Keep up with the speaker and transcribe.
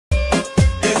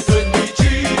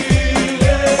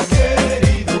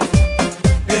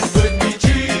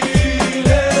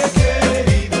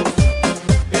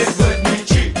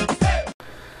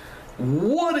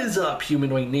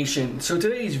Humanoid Nation. So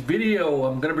today's video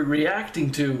I'm going to be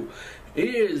reacting to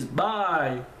is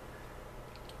by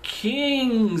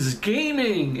Kings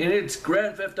Gaming, and it's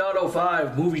Grand Theft Auto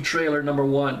 5 movie trailer number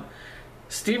 1.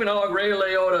 Stephen Hogg, Ray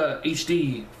Liotta,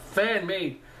 HD,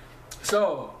 FanMade.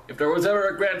 So, if there was ever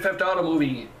a Grand Theft Auto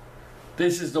movie,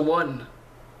 this is the one.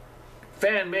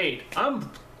 FanMade. I'm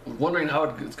wondering how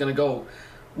it's going to go.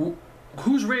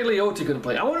 Who's Ray Liotta going to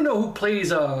play? I want to know who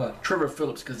plays Trevor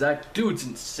Phillips, because that dude's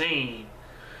insane.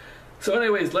 So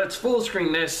anyways, let's full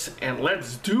screen this, and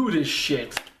let's do this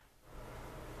shit.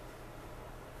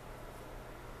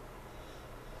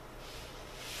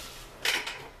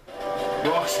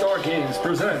 Rockstar Games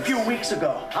presents. A few weeks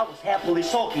ago, I was happily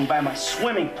sulking by my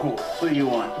swimming pool. What do you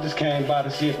want? Just came by to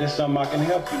see if there's something I can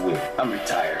help you with. I'm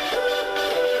retired.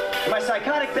 My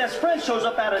psychotic best friend shows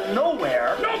up out of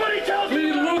nowhere. Nobody tells me.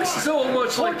 He looks so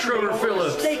much like Trevor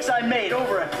Phillips. Mistakes I made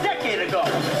over a decade ago.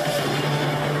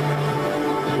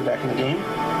 You're back in the game?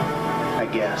 I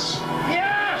guess.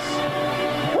 Yes!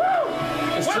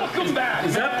 Woo! Welcome back!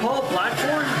 Is that Paul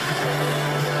Blackthorne?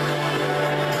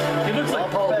 He looks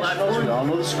like Paul Blackthorne. We all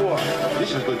know the score.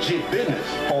 This is legit business.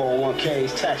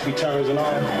 401ks, tax returns, and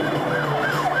all.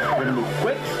 We're gonna move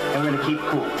quick, and we're gonna keep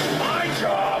cool. My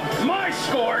job, my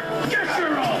score, get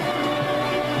your own!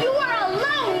 You are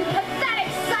alone, you pathetic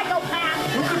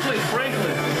psychopath! Who could play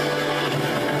Franklin?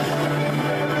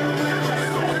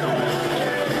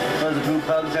 Those the blue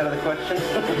pugs out of the question?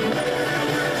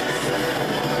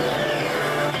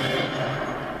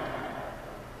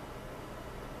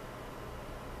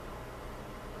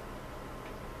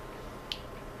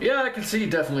 Yeah, I can see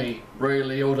definitely Ray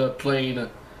Liotta playing.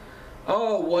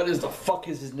 Oh, what is the fuck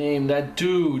is his name? That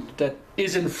dude that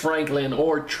isn't Franklin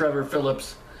or Trevor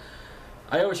Phillips.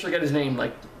 I always forget his name.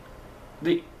 Like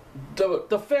the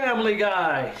Family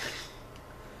Guy.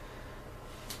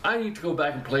 I need to go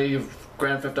back and play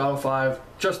Grand Theft Auto 5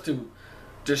 just to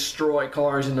destroy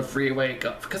cars in the freeway,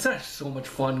 because that's so much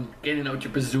fun, getting out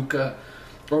your bazooka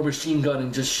or machine gun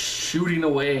and just shooting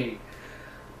away.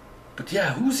 But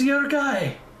yeah, who's the other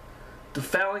guy? The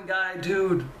Fallon guy,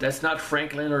 dude. That's not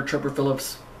Franklin or Trevor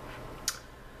Phillips.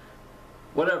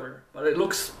 Whatever. But it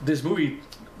looks, this movie,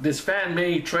 this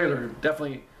fan-made trailer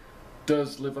definitely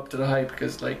does live up to the hype.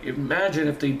 Because, like, imagine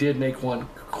if they did make one.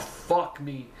 Fuck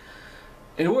me.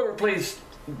 And whoever plays,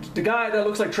 the guy that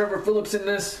looks like Trevor Phillips in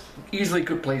this, easily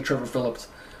could play Trevor Phillips.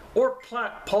 Or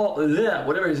Paul,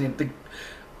 whatever his name.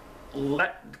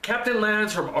 Captain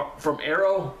Lance from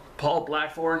Arrow, Paul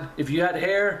Blackthorne. If you had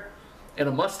hair and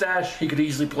a mustache, he could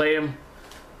easily play him.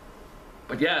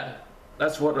 But yeah,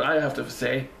 that's what I have to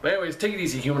say. But anyways, take it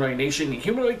easy, Humanoid Nation.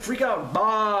 Humanoid Freak Out.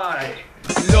 Bye.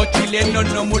 Los chilenos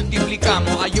nos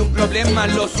multiplicamos, hay un problema,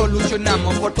 lo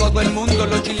solucionamos. Por todo el mundo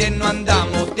los chilenos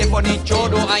andamos, de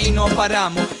bonichoro ahí no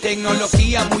paramos.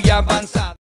 Tecnología muy avanzada.